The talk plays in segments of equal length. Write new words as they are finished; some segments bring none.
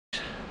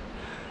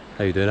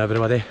How you doing,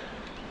 everybody?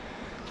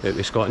 Out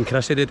with Scott and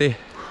Chrissy today.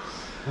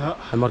 Yeah.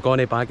 And we're going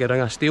to bag a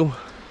Ring of Steall.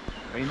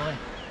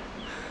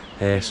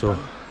 Finally. So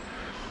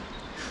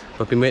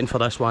we've been waiting for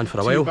this one for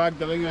a while. Bagged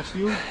the Ring of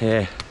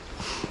Steall.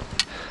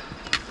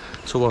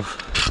 So we've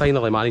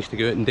finally managed to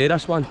go out and do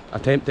this one.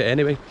 Attempt it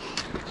anyway.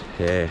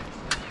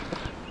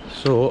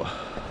 So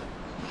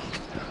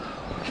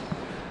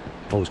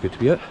always good to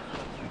be out,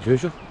 as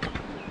usual.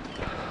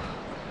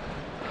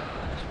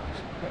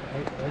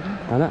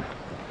 Isn't it?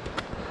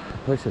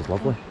 Place is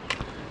lovely.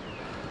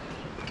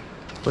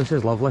 Place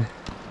is lovely.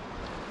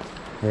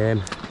 So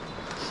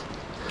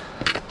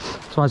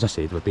as I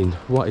said, we've been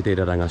wanting to do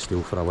the Ring of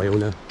Steall for a while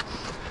now.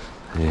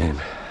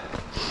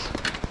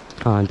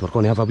 And we're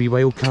going to have a wee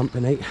wild camp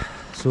tonight.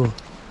 So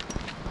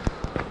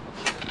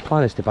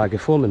plan is to bag a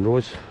 4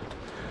 Munros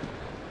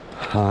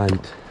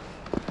and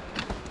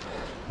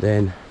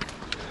then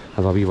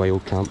have a wee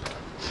wild camp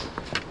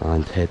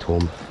and head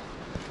home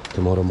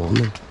tomorrow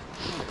morning.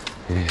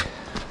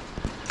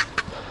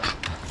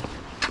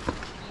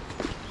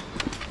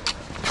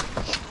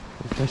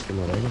 Interesting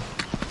already.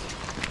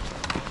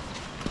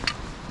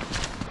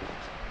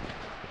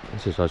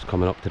 This is us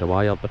coming up to the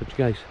wire bridge,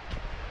 guys.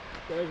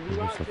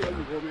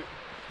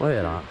 Look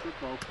at that.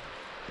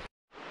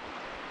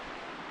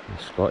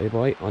 The Scotty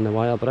boy on the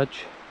wire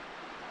bridge.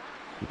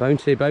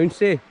 Bouncy,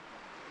 bouncy.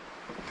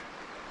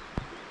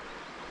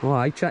 Oh,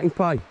 aye, chicken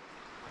pie.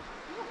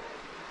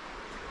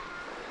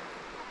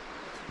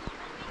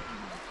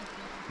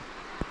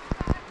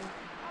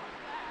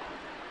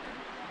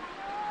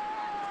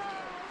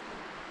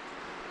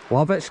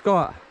 Love it,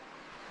 Scott.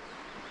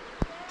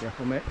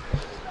 Careful, mate.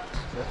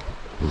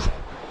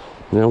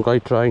 Now I'm going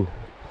to try and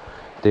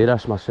do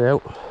this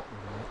myself.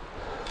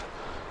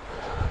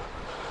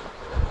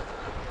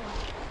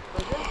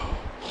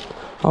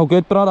 All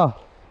good, brother?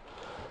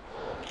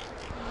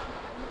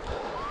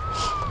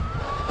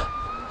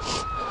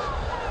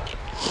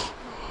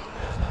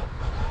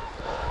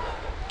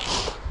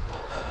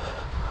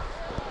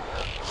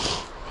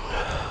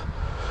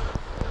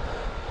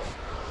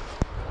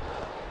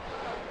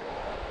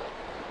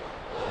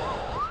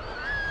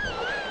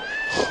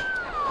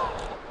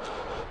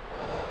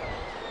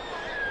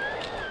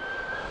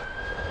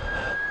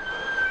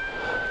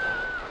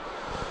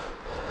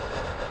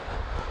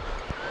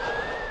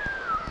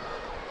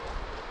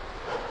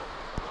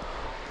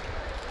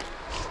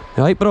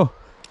 You right, bro?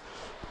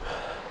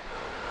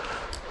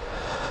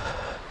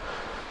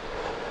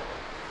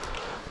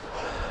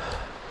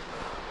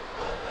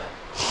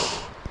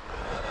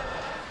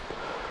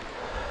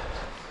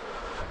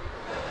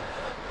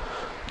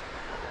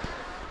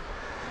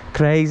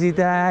 Crazy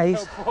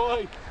days. Oh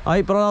boy.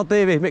 Right, brother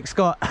Davey, Mick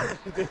Scott.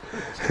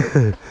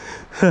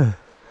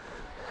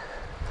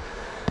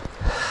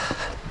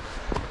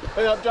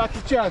 Hey up,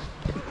 Jackie Chan.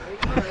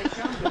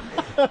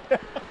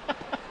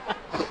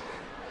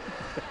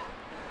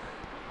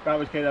 That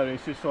was kind of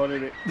racist, sorry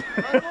mate.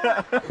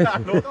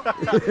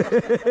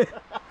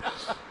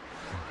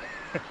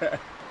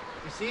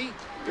 You see,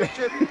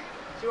 YouTube,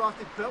 see what I have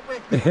to put up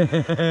with.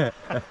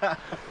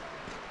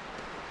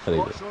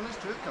 What's on this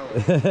too,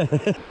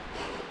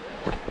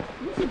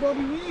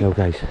 Well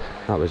guys,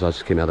 that was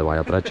us came out of the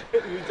wire bridge.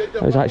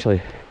 It was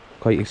actually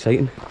quite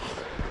exciting.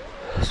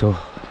 So,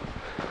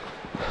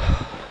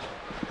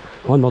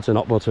 onwards and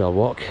upwards of our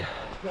walk.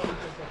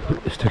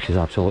 It took us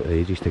absolutely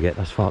ages to get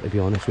this far, to be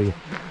honest with you.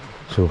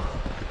 So,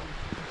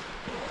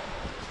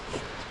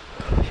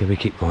 here we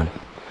keep going.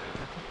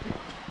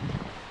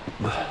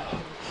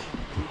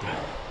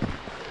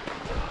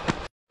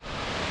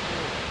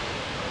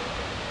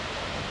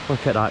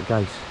 Look at that,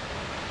 guys.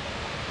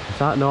 Is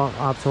that not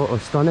absolutely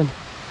stunning?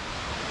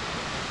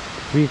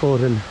 We go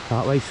in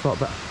that way spot,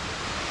 but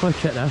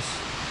look at this.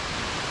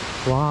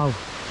 Wow.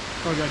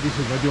 I'll get a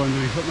decent video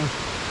underneath it now.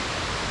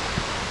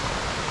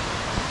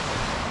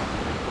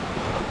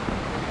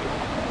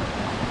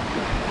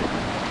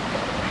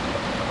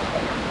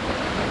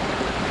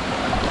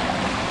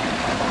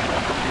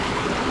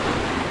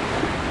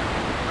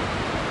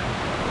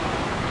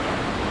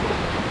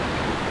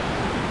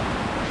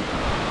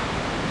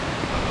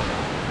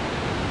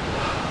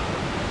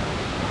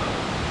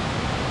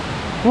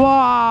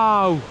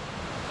 Wow!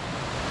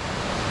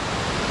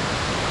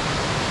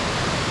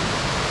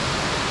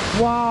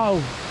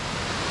 Wow!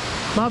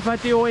 My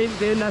video ain't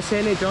doing this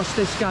any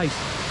justice, guys.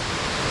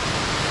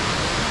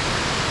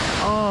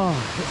 Oh,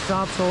 it's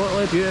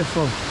absolutely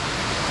beautiful.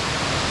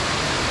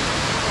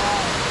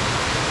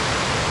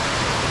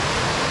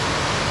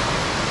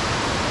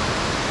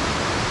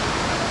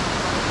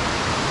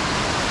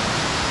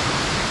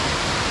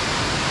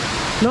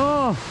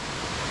 No!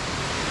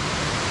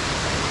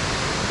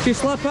 Did you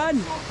slip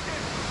in?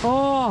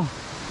 Oh!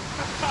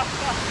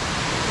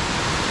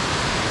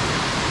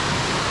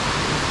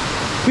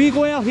 We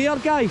go out here,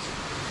 guys.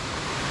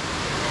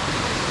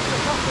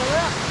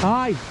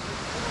 Aye.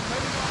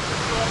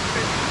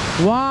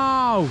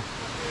 Wow!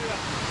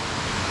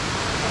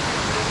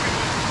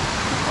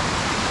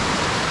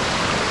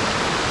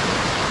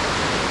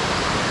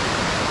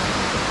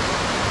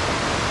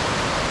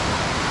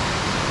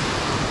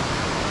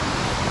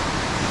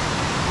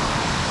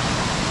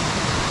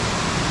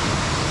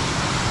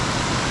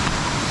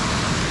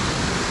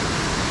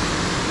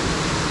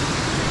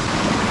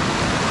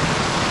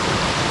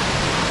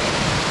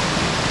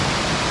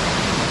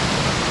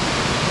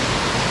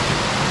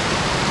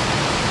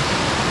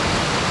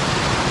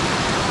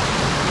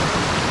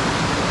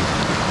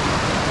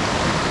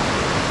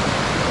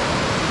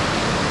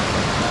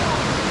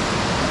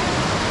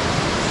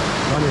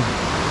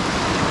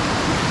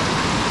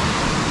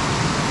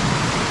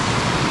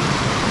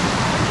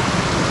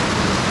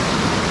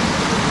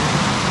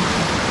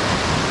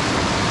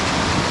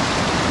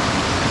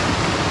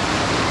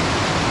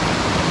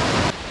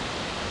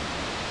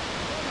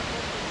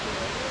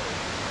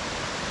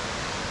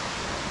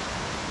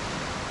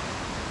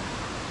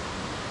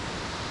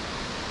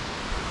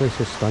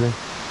 place is stunning.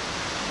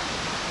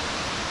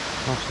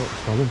 Absolutely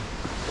stunning.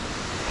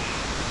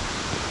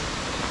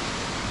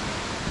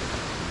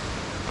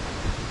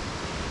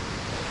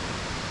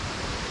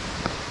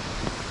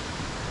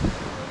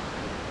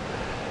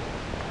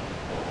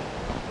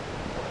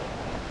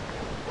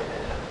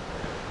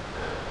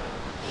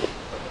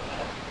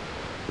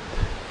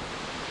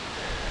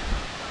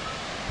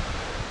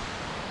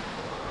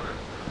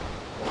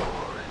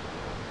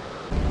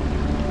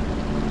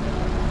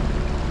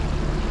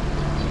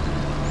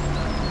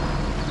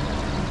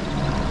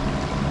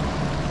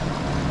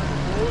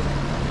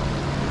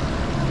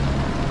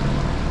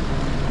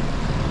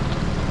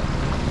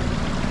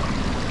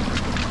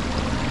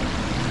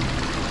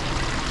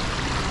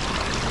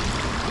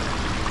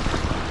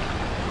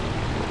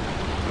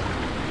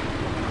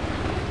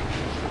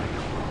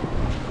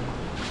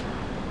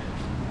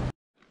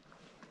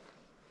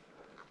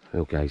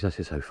 Well guys, this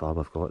is how far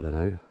we've got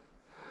now.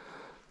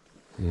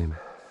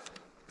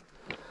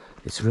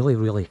 It's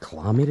really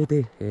clammy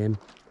today.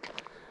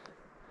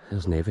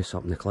 There's Nevis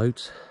up in the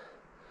clouds.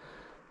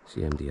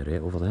 See MD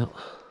right over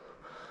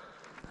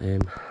there.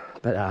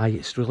 But aye,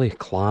 it's really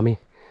clammy.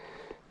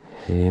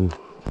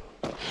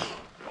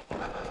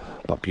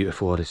 But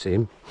beautiful all the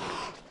same.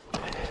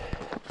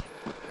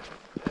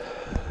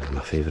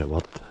 My favourite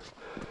word.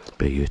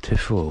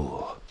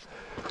 Beautiful.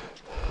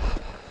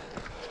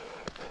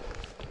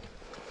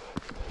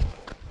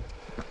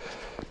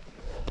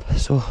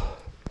 So,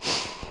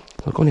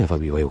 we're going to have a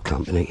wee wild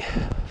camp tonight.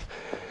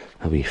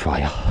 A wee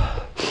fire.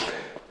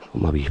 Got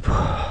my wee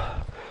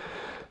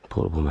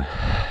portable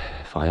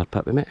fire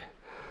pit with me.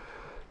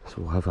 So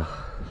we'll have a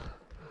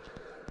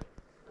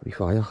wee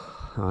fire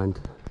and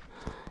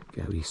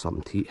get a wee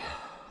something to eat.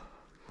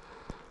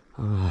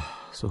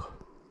 So,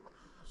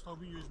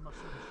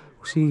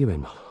 we'll see you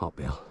when we're up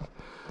there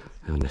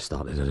and on the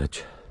start of the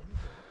ridge.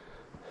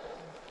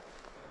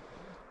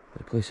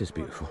 The place is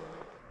beautiful.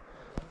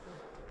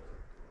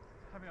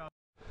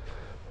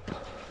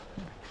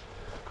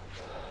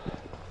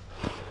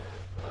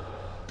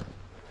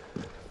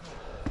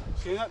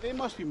 See that? They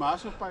must be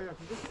massive by here.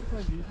 Just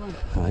find these ones.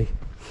 Aye.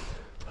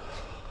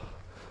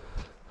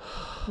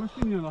 Must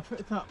be near enough at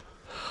the top.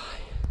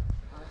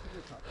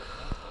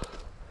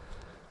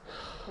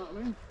 What I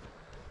mean?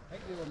 I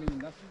think they were meaning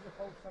this is the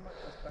false summit,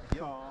 this bit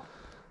here. Oh.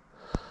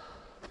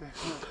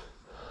 Definitely.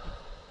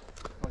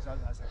 Because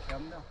that's a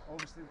cairn there.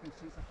 Obviously we can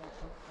see it's a false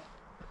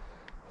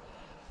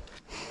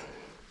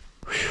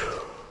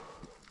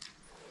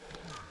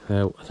summit.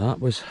 Well, that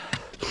was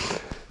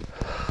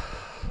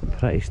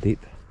pretty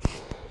steep.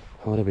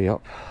 All the way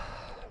up.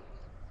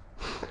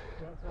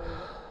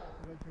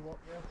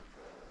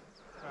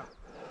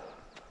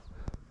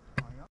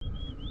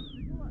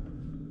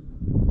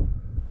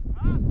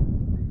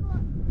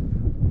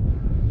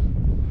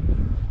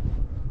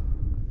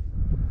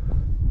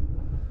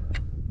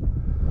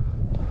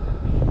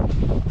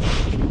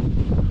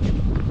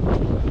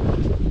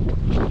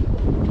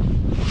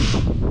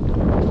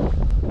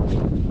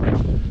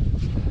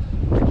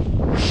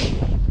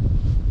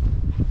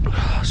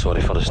 Sorry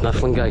for the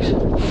sniffling, guys.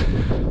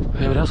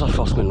 Well, there's our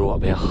first Munro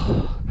up there,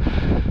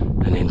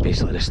 and then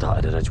basically the start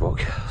of the ridge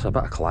walk. There's a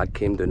bit of clag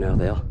came down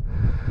there.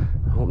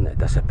 I'm hoping it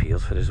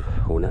disappears for us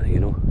holding it,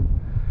 you know.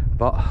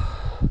 But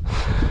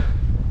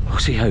we'll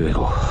see how we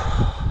go.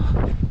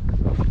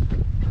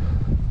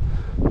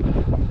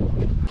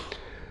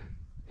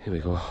 Here we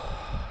go.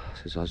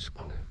 This is us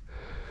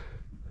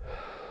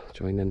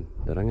joining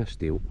the Ring of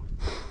Steall.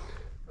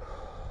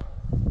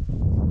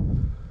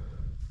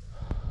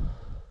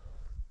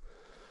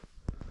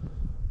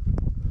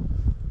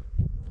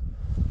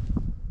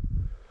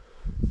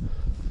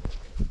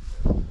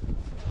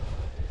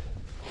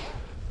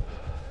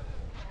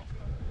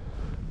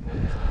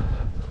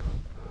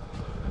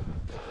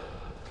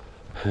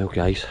 Well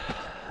guys,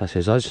 this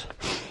is us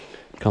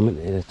coming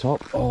to the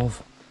top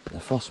of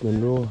the first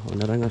Munro on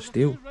the Ring of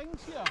Steall.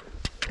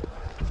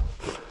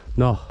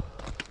 No.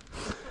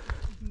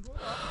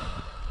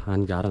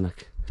 And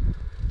Garanock.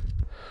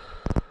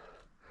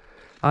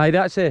 Aye,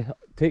 that's it.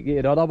 Take you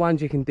to the other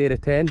ones, you can do the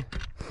 10.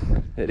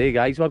 There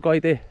guys, we're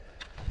going to do.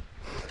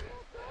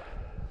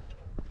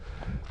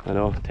 I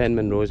know, 10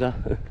 Munros.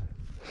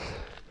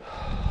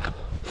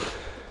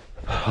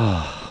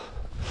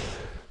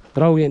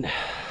 Brilliant.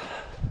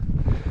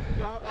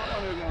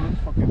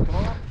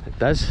 It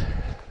does.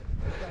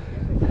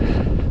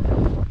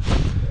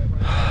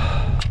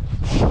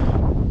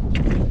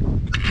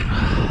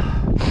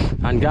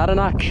 And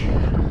Garanock,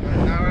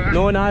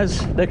 known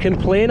as the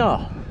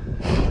Complainer.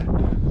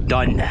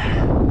 Done.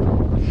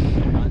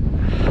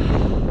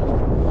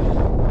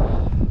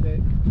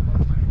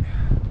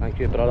 Thank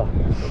you, brother.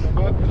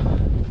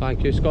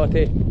 Thank you,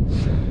 Scotty.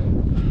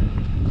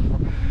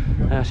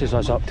 This is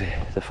us up to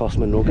the first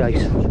Munro,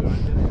 guys,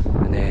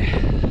 and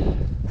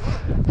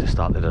to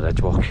start of the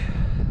ridge walk.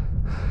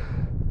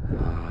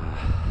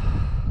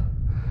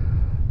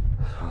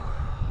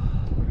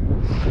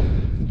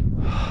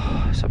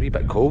 It's a wee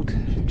bit cold,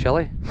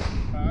 chilly,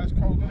 It's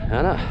cold, isn't it?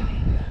 isn't it?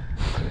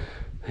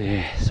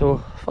 Yeah,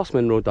 so first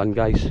Munro done,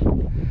 guys.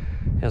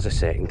 Here's a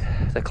second.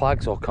 The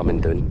clag's all coming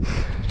down.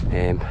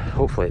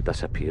 Hopefully it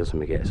disappears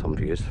and we get some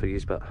views for you,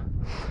 but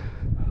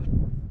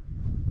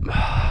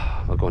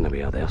we're going to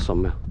be out there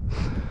somewhere.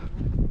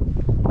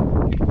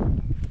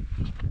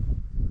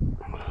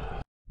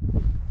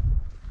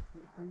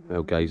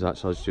 Well guys,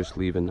 that's us just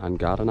leaving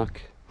Angaranack,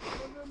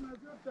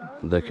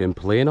 the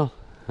complainer,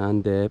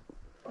 and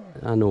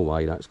I know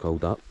why that's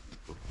called that.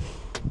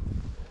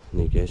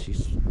 Any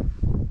guesses?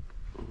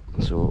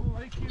 So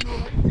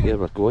here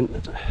we're going.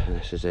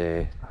 This is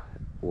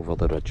over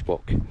the ridge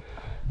walk.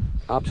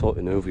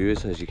 Absolutely no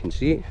views, as you can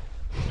see,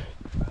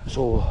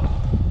 so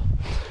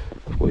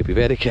we've got to be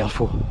very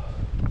careful,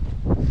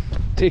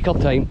 take our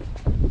time,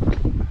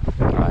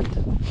 and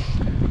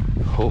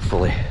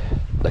hopefully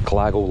the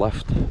clag will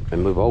lift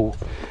and we will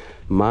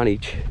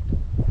manage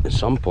at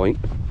some point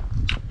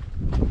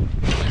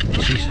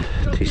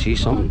to see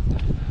something.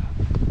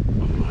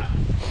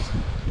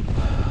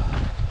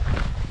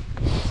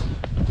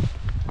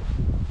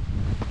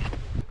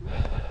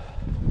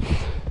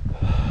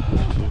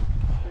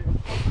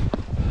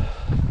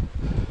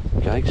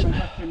 Guys,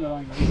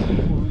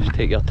 just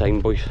take your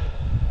time, boys.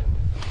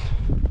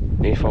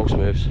 No false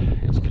moves.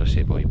 It's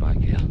Chrissy boy back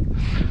here.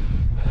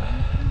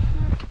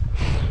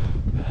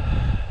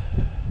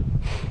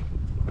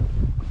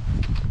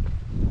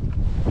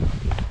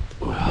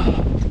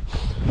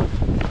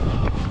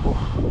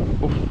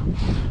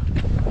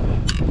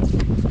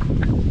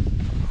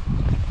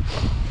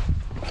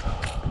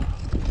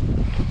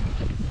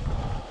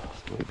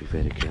 Be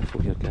very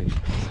careful here, guys.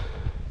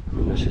 I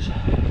mean, this is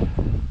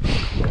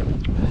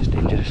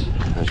dangerous,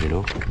 as you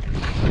know.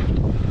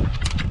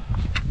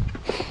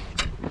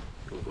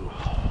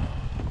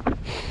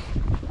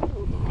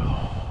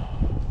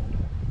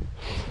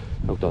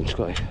 Well done,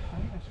 Scotty.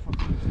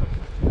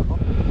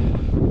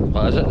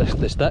 What is it?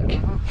 The stick?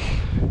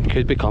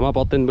 Could become a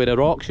burden with the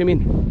rocks, you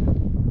mean?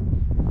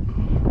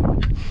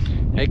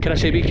 Hey,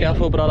 Chrissy, be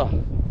careful, brother.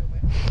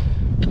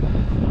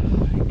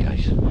 Right,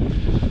 guys,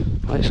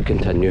 let's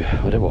continue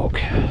with the walk.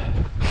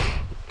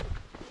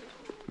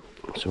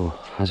 So,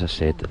 as I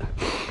said,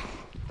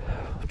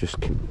 I've just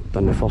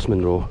done the first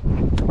Munro,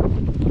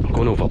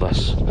 going over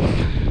this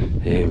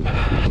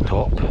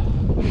top,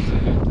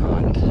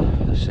 and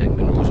the second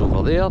Munro's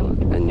over there,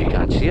 and you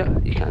can't see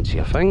it, you can't see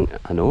a thing,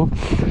 I know.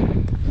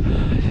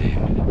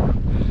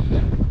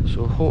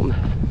 So hoping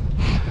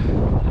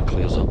it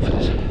clears up for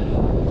us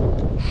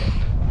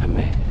and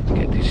we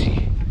get to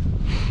see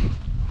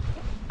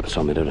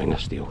some of the Ring of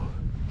Steall.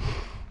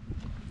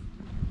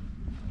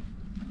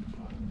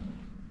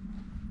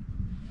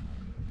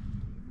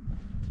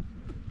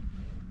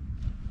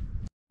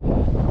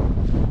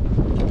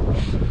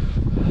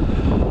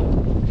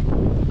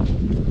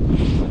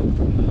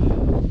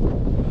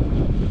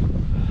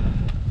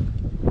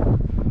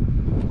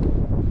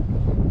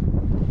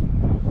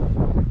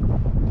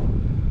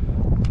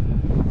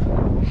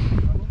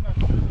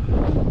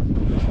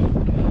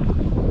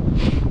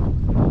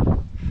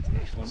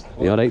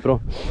 You alright, bro?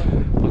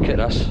 Look at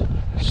this.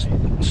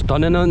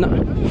 Stunning, isn't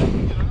it?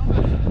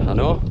 I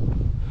know.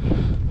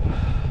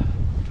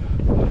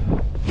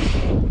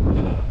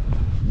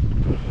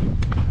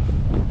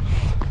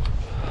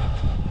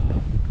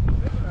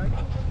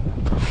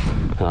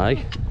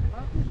 Aye.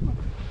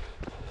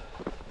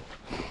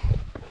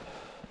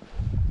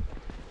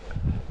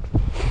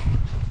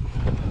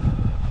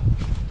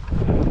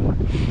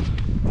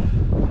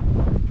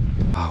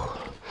 Wow.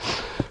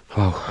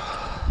 Wow.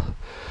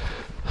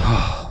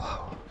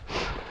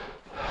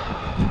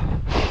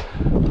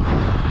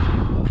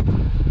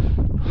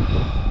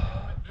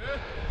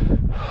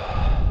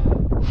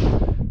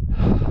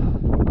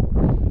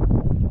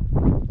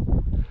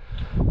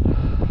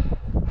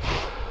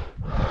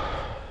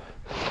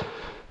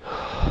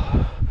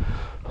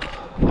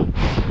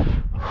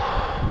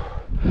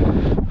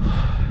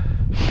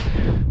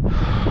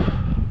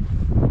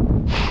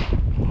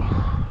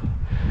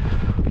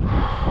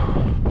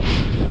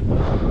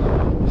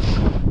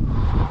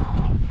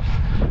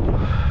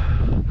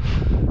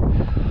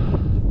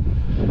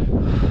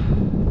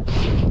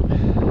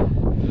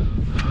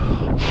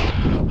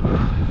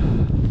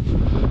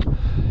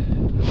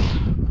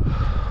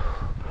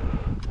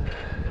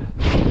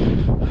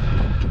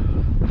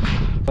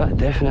 But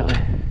definitely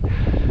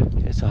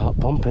gets the heart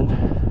pumping.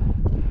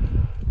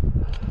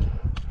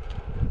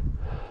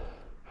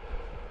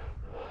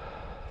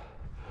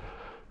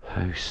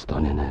 How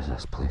stunning is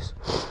this place?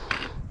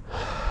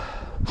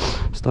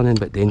 Stunning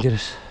but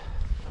dangerous.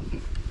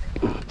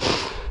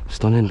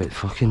 Stunning but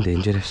fucking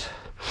dangerous.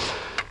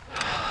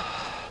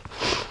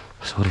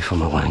 Sorry for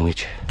my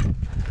language.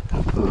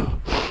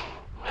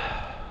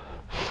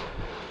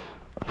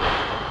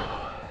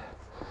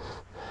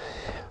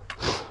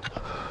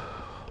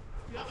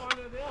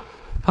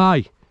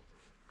 Hi.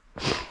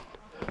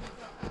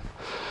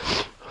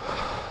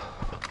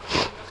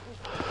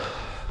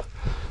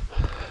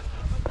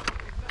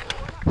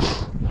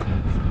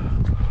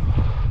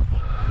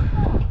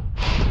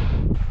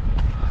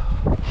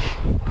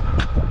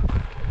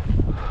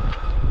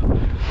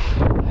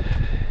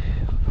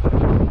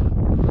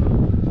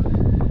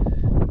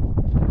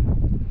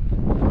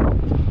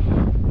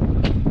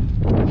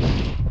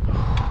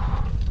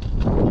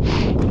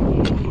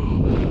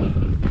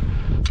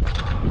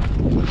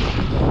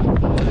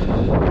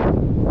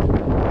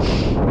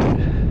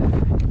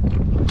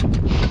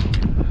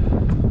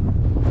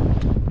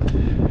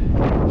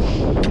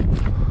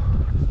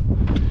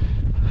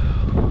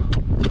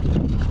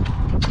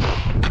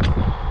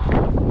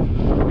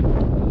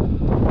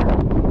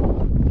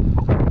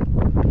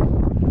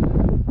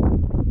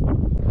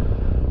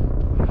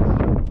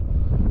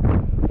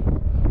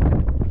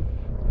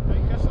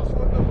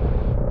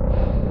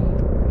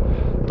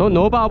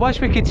 don't know, but I wish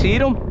we could see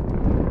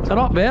them. They're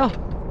up there.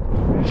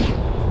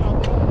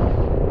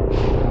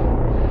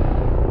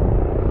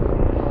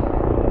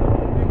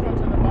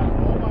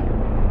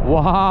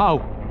 Wow.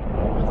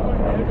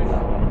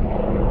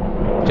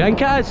 Do you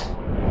think it is?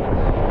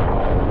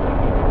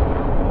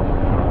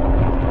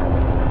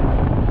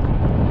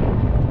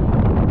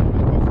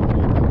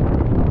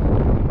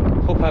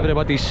 Hope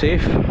everybody's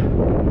safe.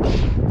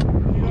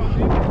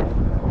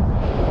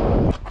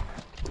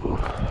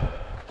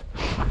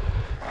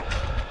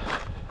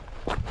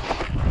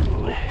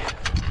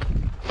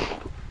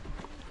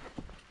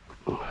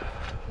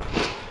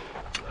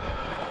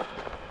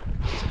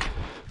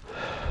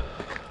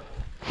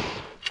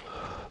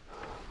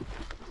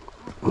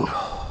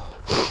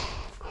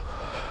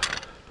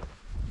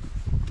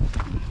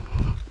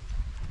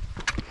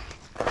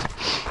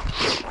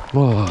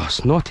 Oh,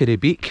 it's naughty the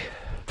beak.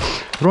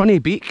 Runny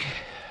beak.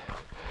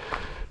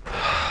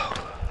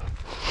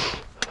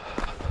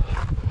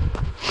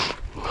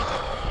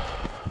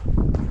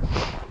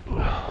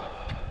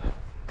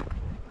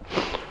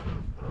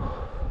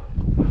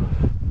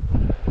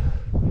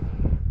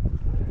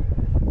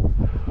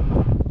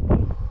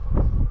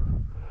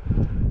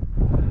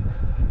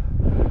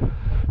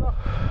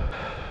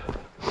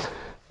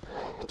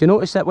 Do you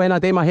notice that when I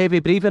do my heavy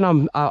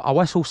breathing, I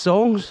whistle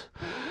songs?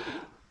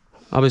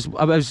 I was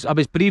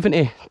breathing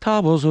to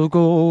towers of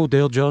gold,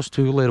 they're just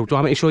too little. Do you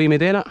want me to show you me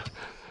doing it?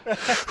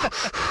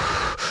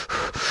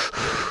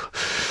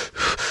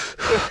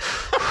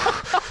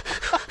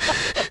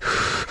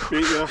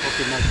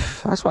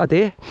 That's what I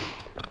do.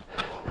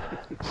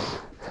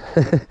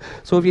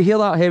 So if you hear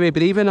that heavy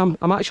breathing,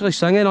 I'm actually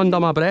singing under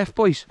my breath,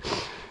 boys.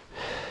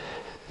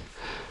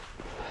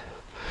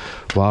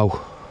 Wow.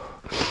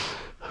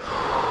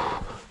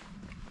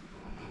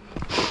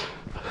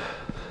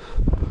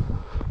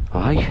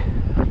 Aye.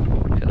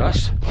 Look at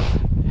this.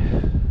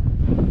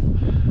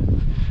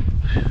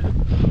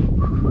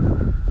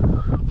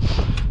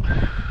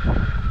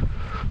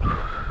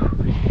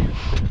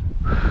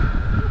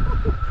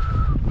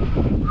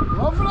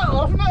 Loving it.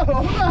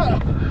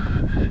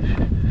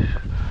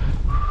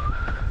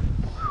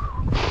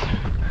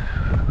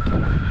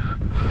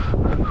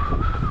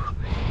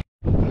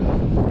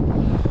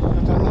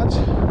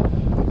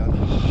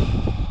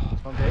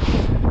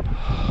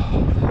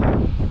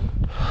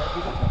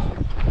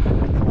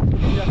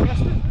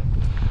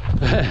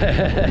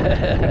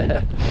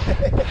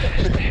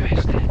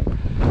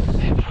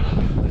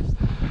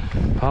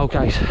 Well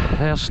guys,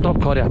 there's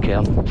Stop Courier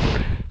Cairn,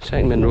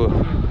 second Munro,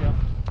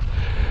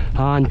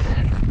 and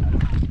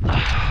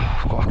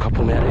I've got a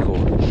couple more to go.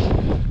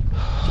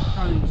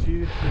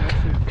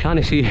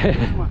 Can't see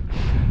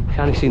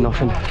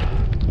nothing.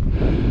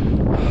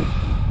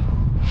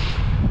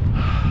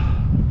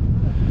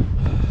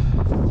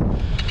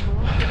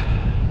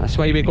 This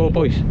way we go,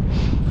 boys.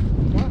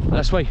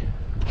 This way.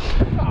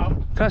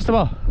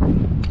 Christooher.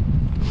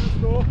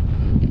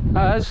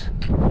 That is.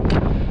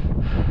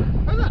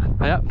 Is it?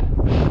 Yep.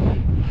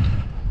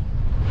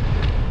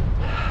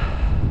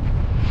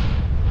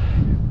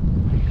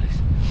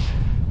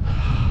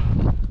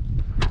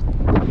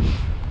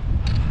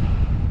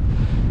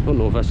 Don't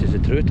know if this is the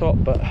true top,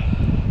 but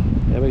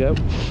there we go.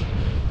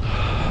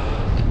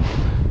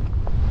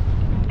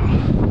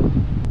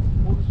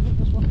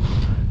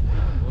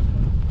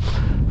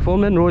 Four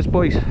Munros,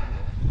 boys.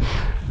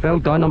 Well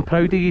done, I'm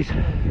proud of you.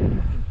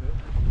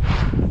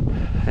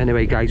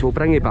 Anyway guys, we'll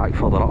bring you back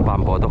further up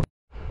Bamboda.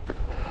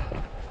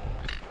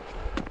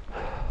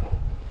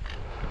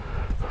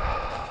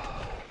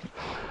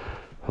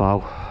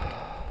 Wow.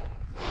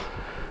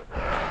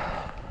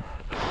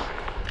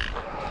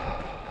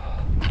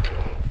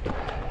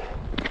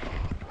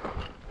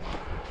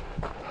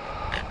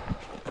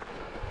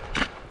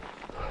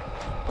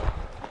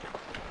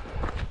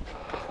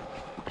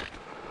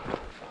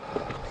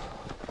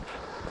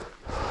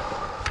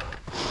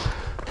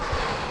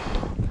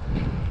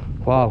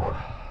 Wow.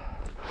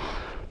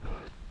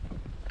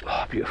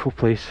 Oh, beautiful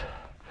place.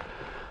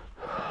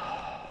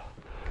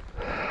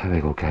 There we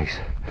go guys.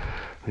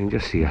 We can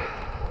just see it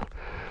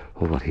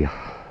over here.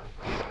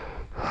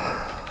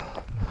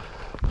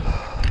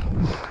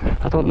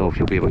 I don't know if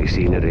you'll be able to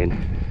see in the rain.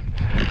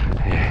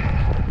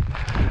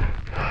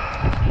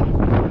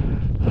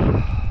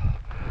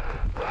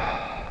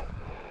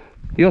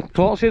 Your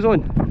torch is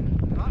on.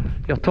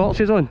 Your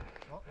torch is on.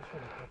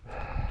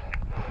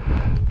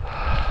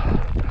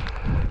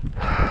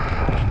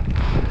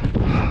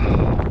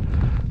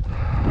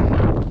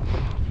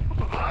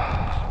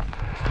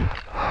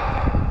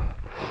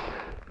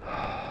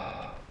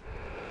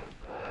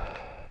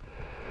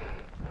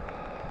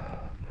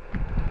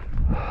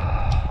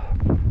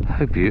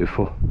 How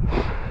beautiful.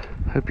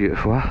 How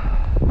beautiful, huh?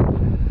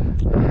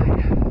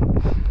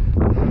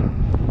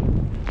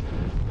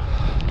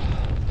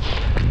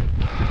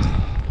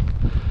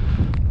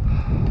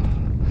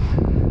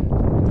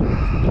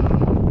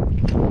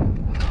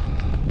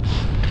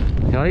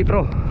 You alright,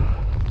 bro?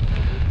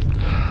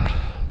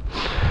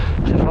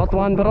 It's the third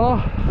one,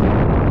 bro.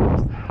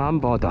 I'm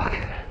bothered.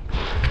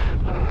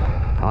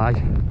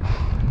 Aye.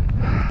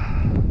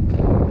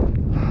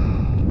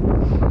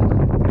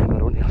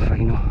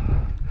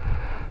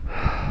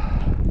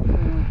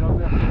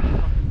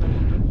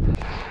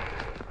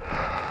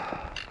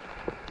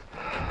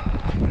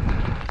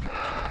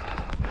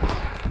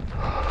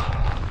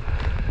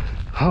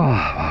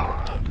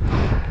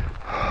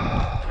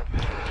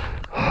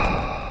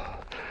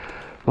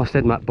 Must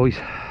admit, boys,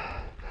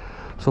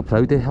 so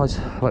proud of us,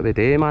 what we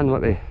do, man,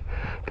 what we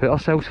put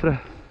ourselves through.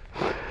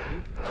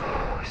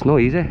 It's not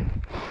easy.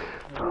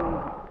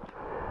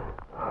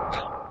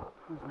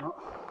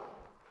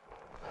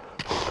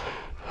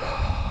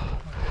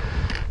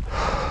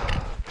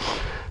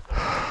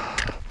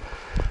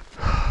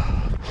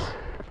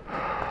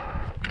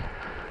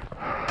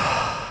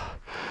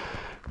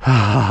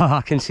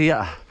 I can see it,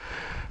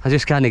 I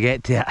just can't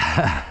get to it.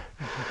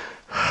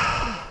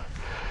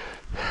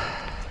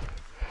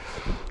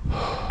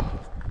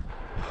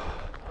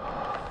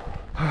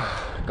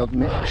 God,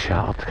 mate. I'm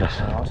shattered, Chris,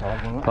 Oh, that's hard,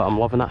 wasn't it? but I'm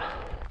loving it.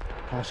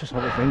 That's just how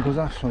the thing goes,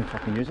 that's something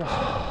fucking use this.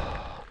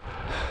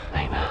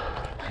 Nightmare.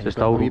 Just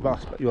You all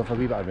have a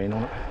wee bit of rain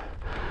on it.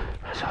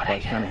 it's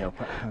alright. Can't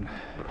help it. And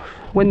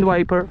Wind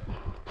wiper.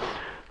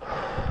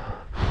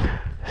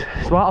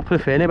 It's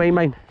waterproof anyway,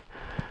 mine.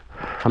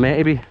 I'm meant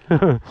to be.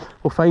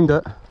 We'll find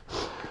it.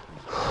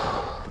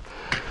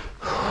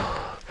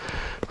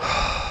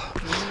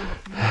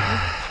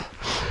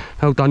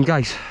 Well done,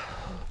 guys.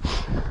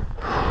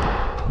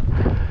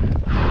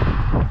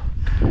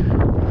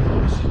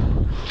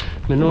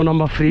 Minnow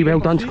number 3, well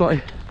done,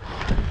 Scotty.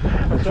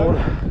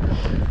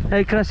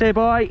 Hey, Chrissy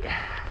boy.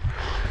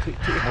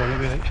 Take your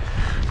holiday,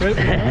 right?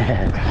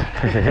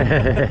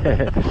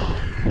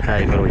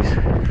 Hey, boys.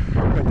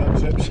 Well done,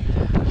 Chips.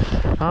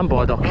 I'm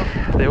Boddock,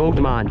 the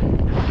old man.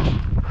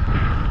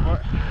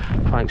 What?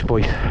 Thanks,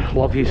 boys.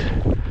 Love yous.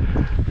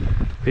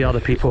 We are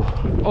the people.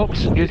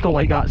 Oops, you don't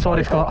like that.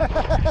 Sorry, Scott.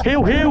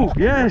 Hail, hail,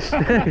 yes.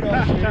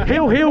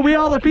 Hail, hail, we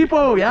are the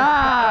people,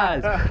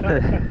 yes.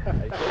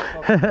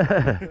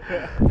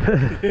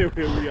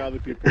 We are the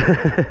people.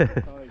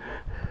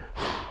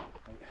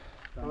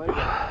 I like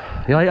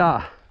that. You like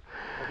that?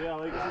 I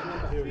like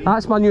it.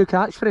 That's my new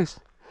catchphrase.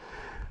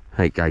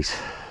 Right, guys.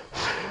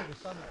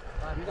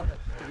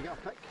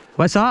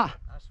 What's that?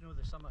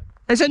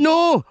 Is it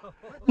no?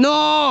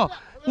 No!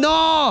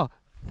 No!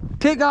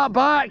 Take that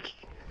back!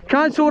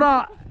 Cancel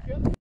that!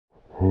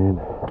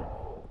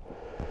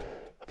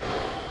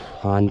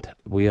 And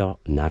we are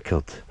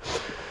knackered.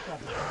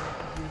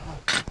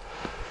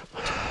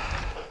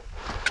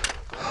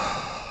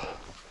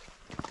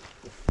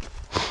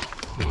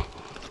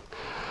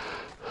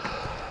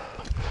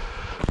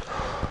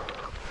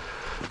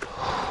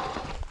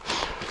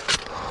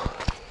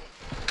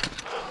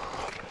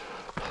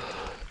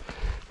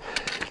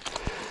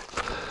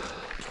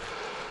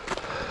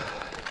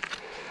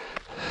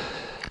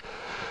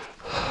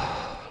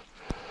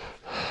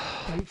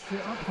 Right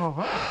straight up, all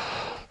right.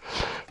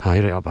 Aye,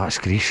 right up that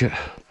scree shoot.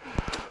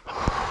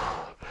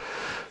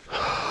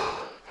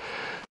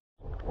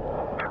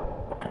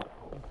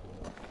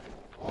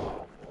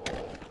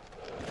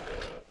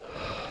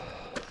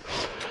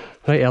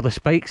 Right here, the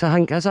spikes, I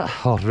think, is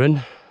it? Or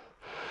rune?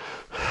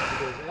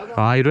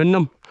 Aye, rune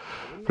them.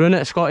 Rune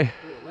it, Scotty.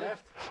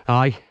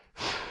 Aye.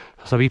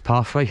 There's a wee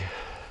pathway.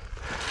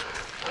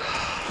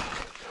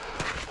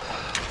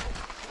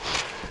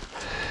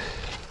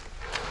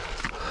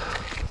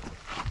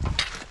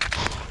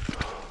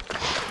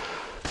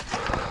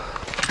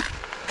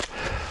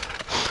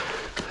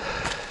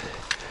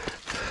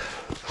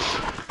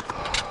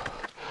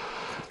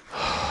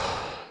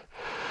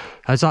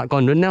 Has that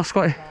gone round there,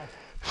 Scotty?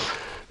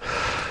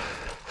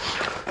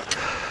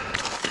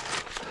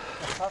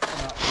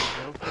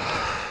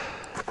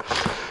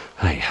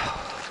 Right.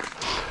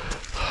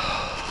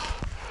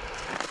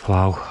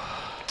 Wow.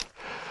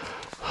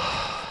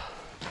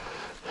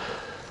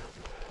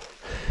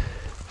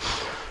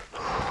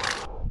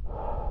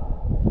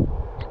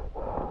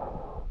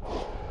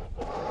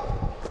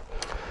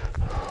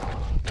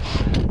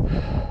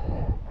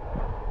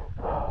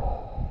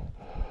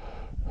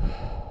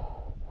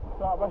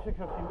 I wish I could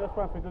have seen this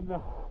one if we didn't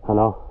there. I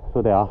know,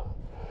 so they are.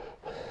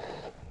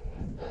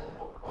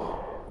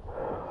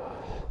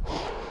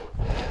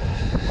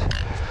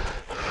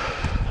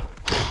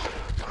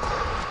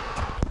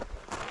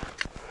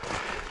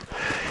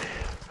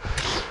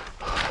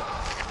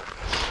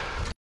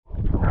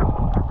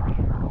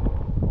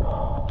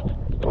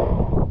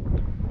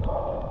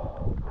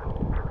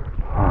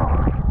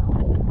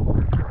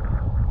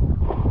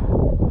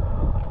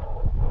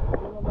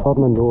 Third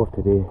Munro of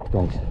today,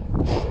 guys,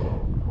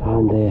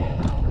 and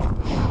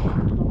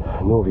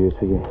no views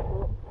for you.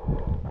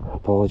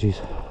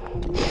 Apologies.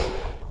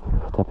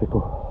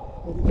 Typical.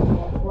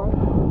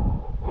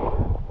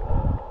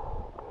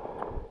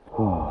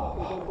 Oh.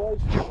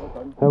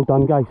 Well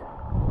done, guys.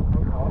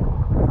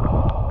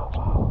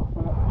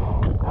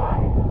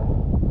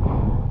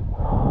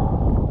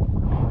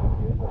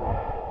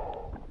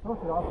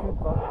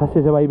 This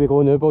is the way we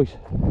go now, boys.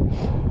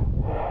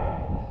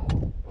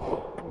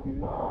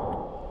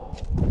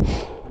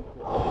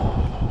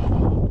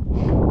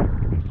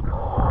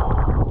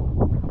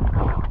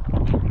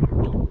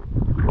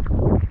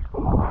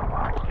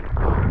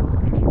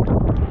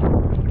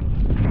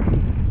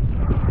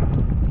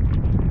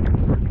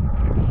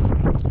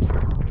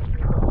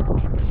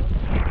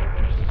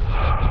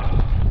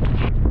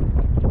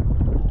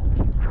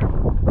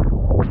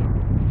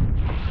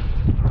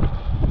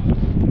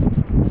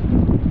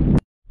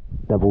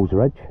 Devil's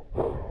Ridge.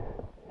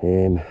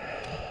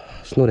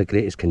 It's not the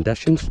greatest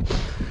conditions,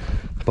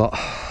 but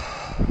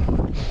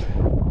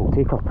we'll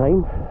take our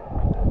time.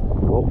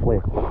 Hopefully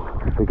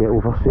we get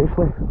over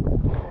safely.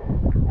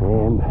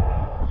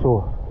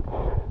 So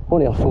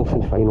on to our fourth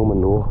and final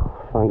Munro,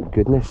 thank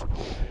goodness.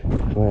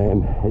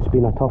 It's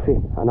been a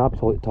toughie, an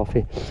absolute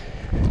toughie.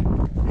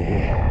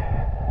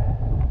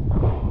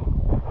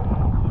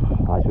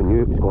 As we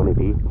knew it was going to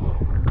be,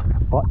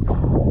 but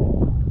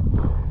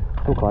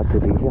so glad to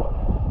be here.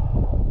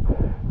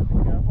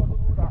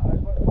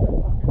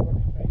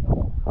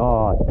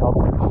 Oh, tough.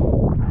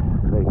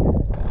 Right.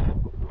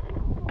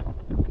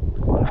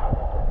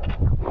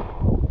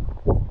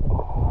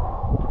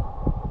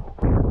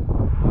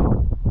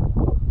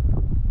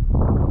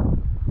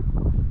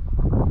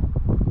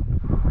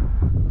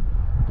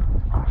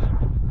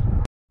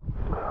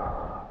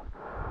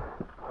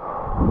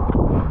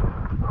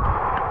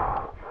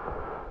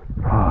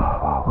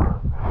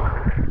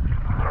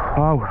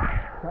 Wow.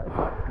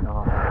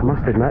 I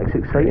must admit it's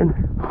exciting.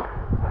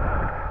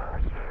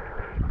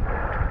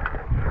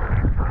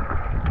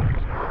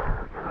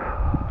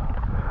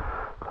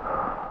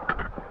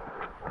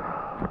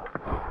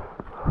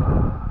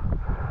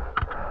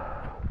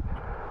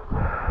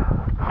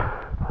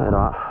 Look at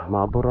that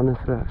marble running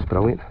through it, it's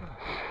brilliant.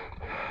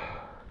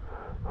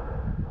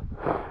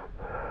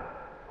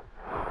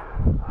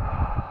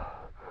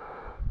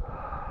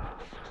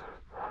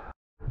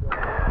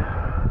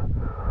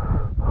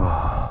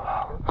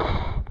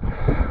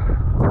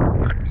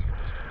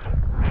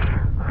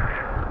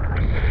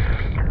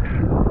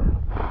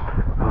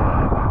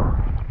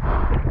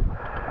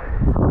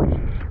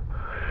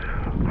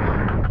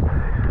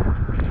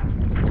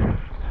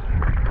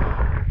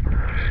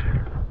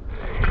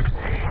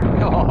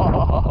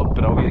 Oh,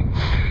 brilliant.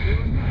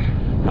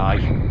 Aye.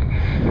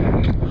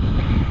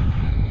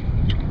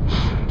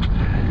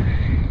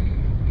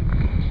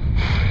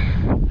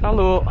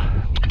 Hello.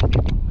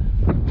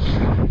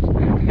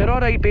 You're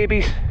alright,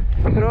 babies.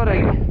 You're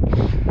alright.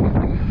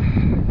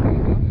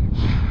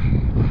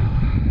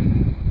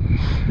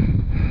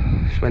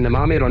 It's when the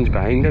mammy runs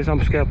behind us,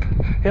 I'm scared.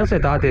 There's the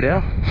daddy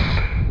there.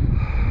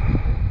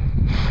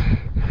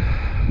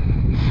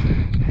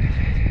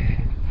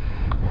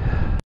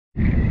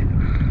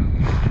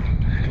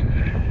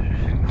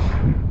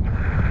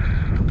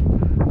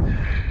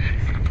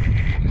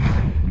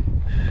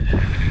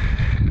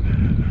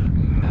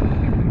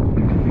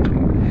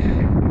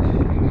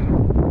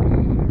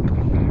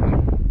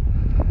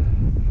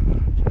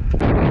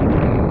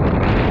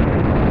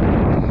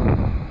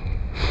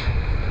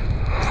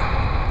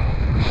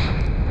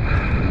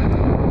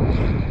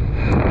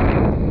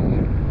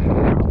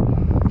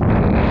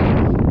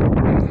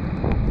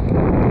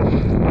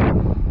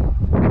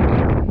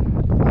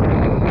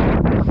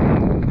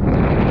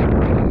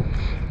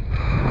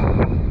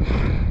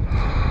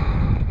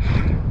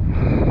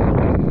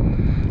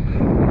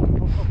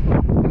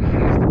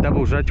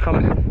 Devil's Ridge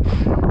coming.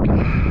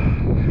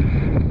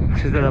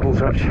 This is the Devil's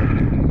Ridge.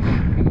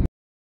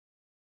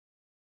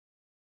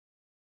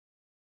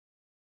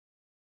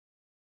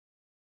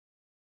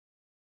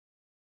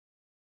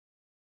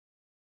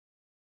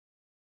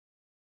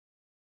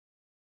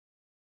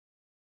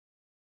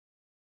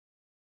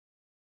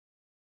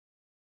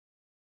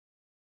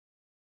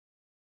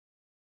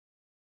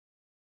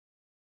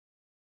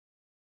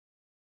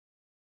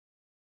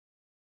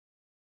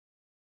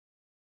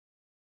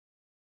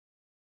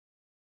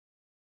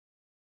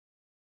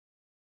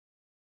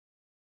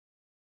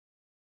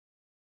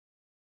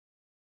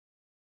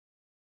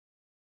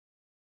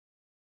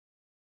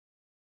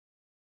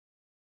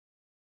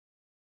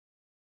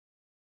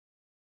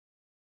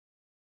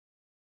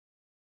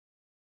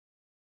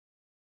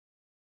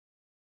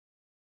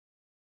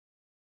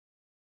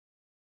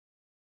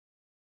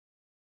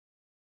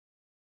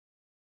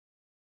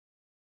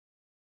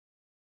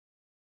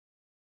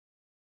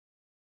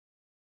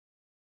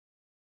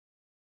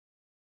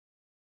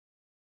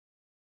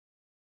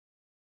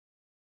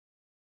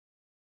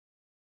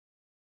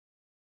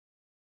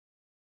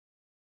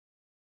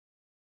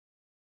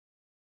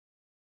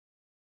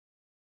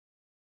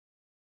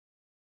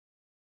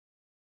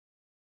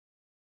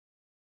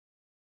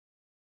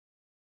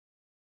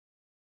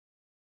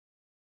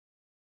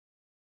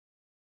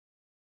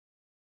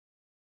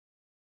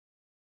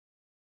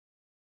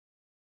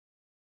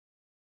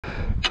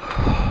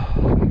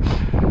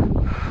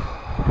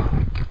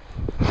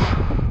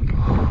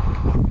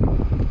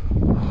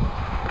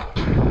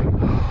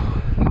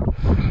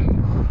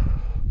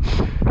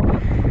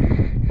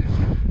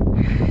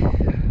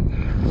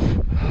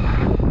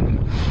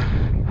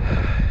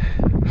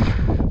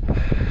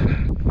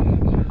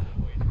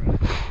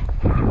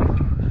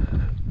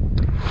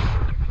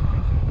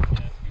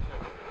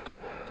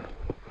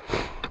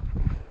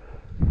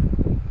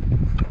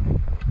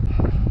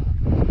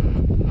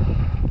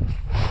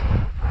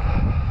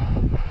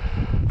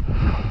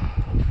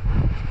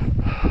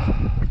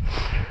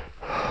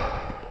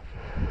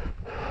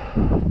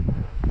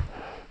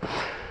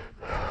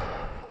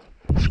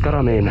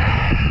 Scott,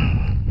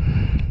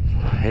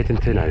 heading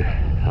to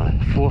now.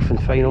 Fourth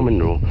and final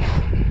Munro.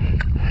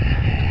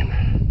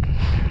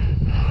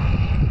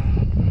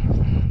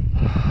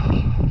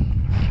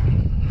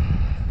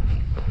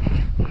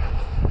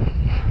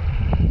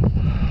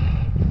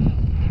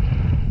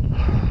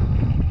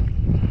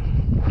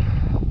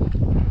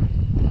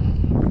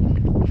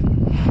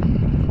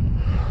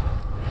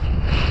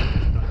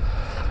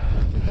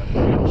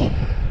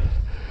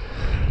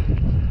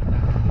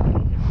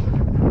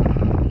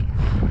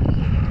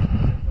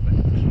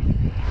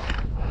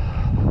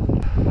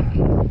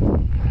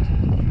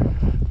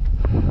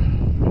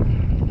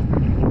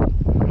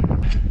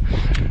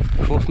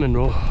 Fourth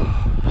Munro,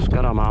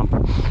 Scott mam,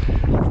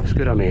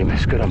 Scott mame,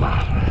 Scott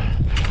mam.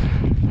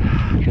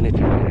 Couldn't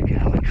tell where to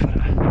get a leg for it.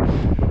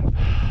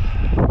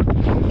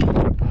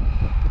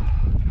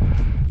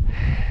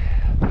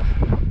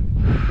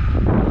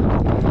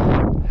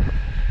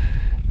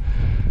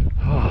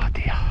 Oh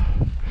dear.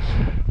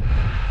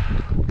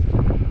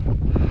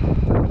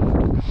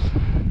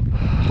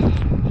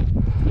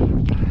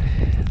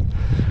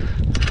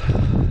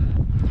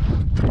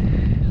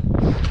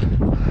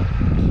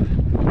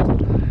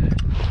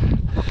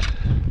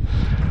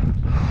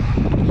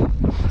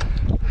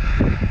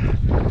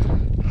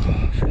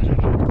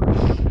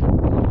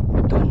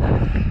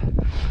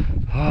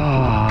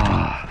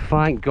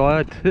 Thank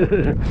God. It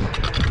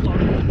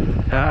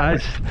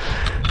is.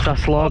 It's a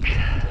slog.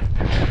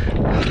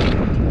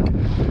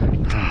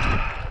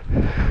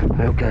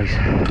 Well guys,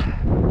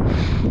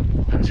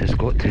 that's just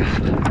got to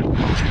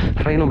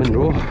final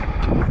Munro.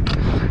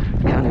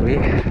 Can't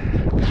wait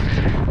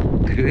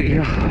to go out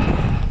here.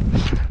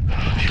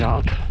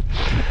 Shattered.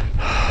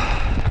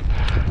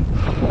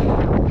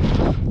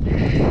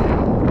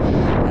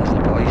 There's the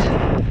boys.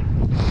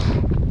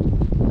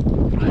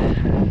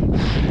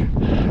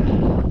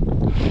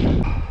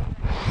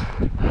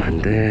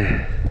 And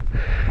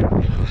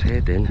let's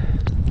head in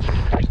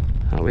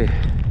that way.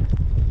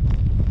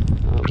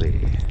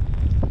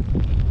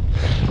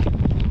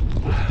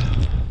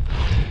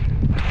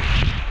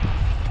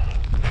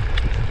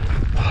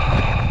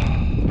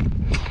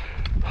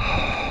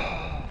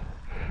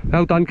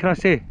 Well done,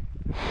 Chrissy.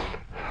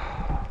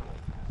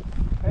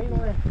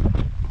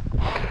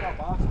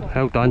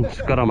 Well done,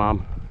 Scott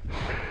mam.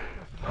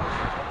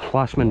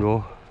 Last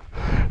Munro.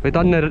 We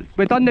done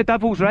the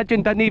Devil's Ridge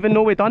and didn't even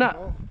know we done it.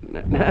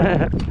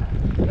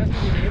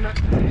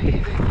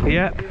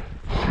 Yep.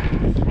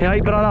 Hey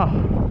brother.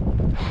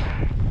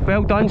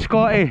 Well done,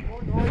 Scotty.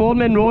 4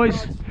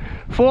 Munros.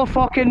 4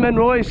 fucking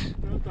Munros.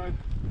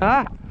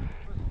 Huh?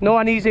 No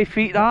an easy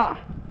feat that.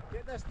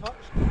 Get this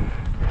touched.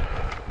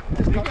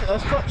 Get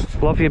this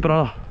touched. Love you,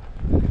 brother.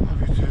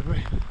 Love you too,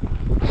 boy.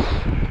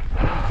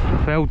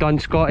 Well done,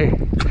 Scotty.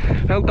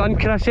 Well done,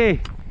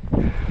 Chrissy.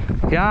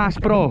 Yes,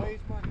 bro.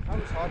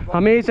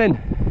 Amazing.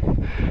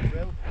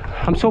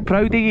 I'm so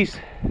proud of yous.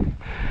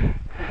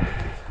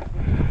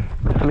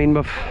 I mean,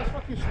 we've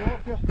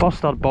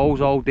bust our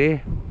balls all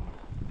day.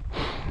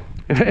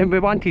 We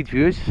wanted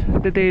views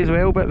today as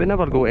well, but we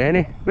never got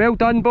any. Well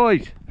done,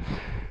 boys.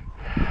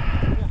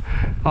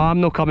 Oh,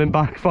 I'm not coming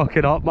back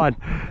fucking up, man.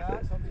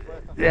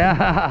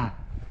 Yeah.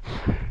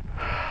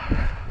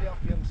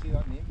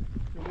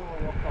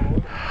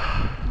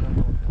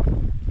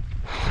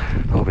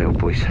 Oh well,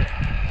 boys.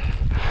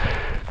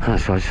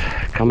 That's us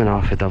coming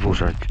off the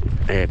Devil's Ridge.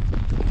 Ring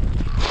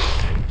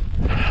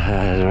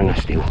of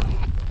Steall.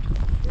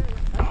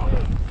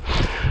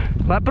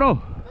 What,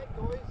 bro?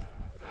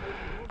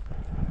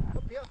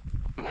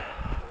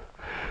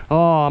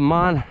 Oh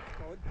man.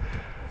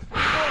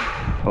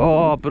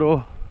 Oh,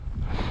 bro.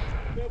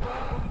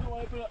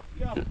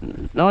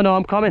 No,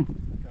 I'm coming.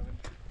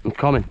 I'm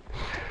coming.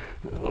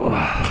 Oh.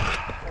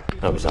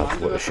 That was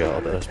absolutely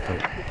shattered at this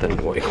point.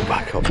 Didn't want to go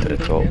back up to the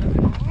top.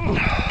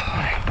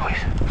 Right, boys.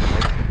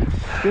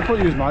 Good for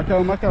you, my car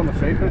on the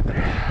front,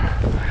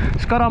 mate.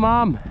 Scott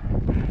mam.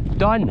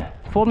 Done.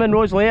 4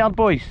 Munros later,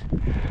 boys.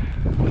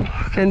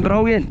 Fucking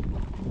brilliant.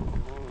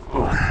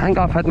 I think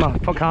I've had my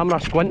camera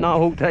squint that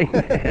whole time.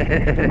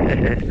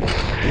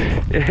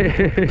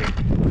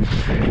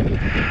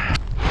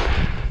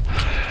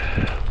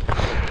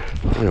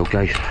 Well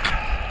guys,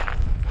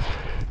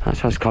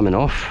 that's us coming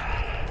off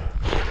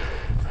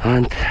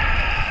and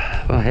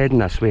we're heading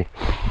this way.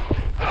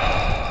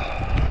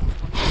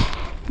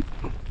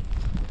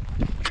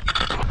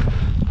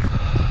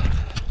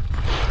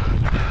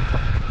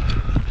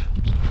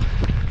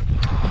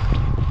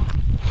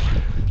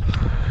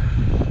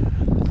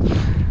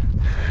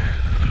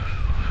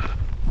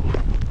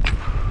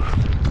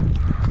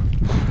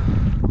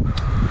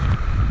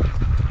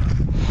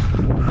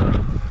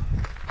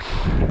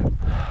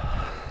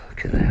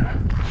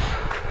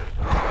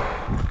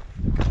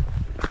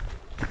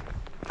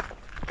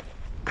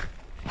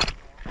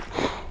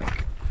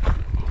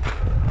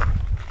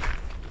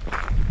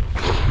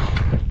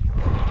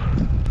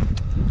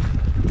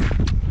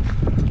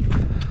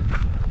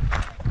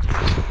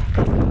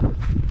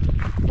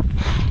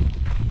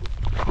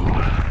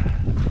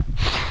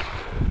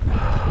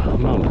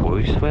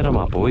 Where are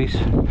my boys?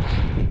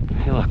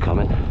 Here they're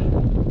coming.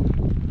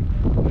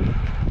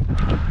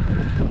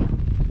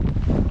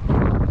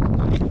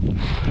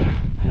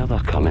 Here they're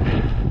coming.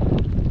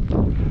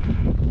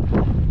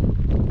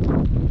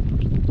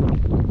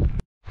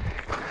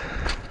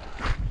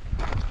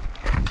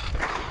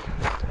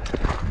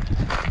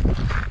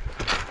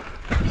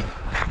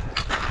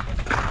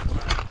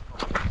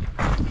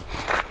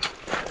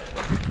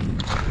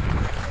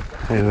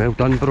 Hey, well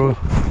done, bro.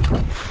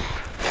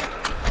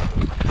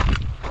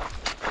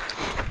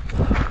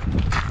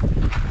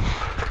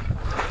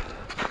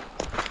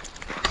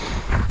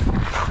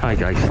 Hi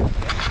guys.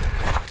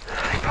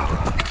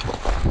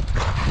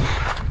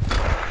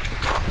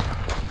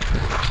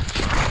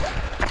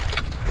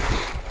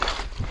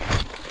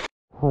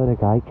 Look at the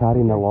guy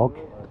carrying the log.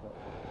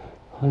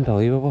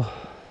 Unbelievable.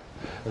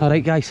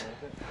 Alright guys.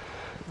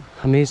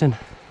 Amazing.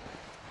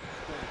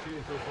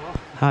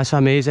 That's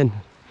amazing.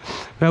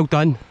 Well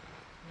done.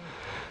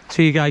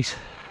 See you guys.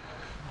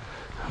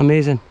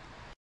 Amazing.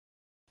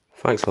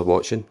 Thanks for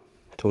watching.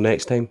 Till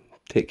next time,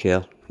 take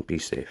care and be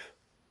safe.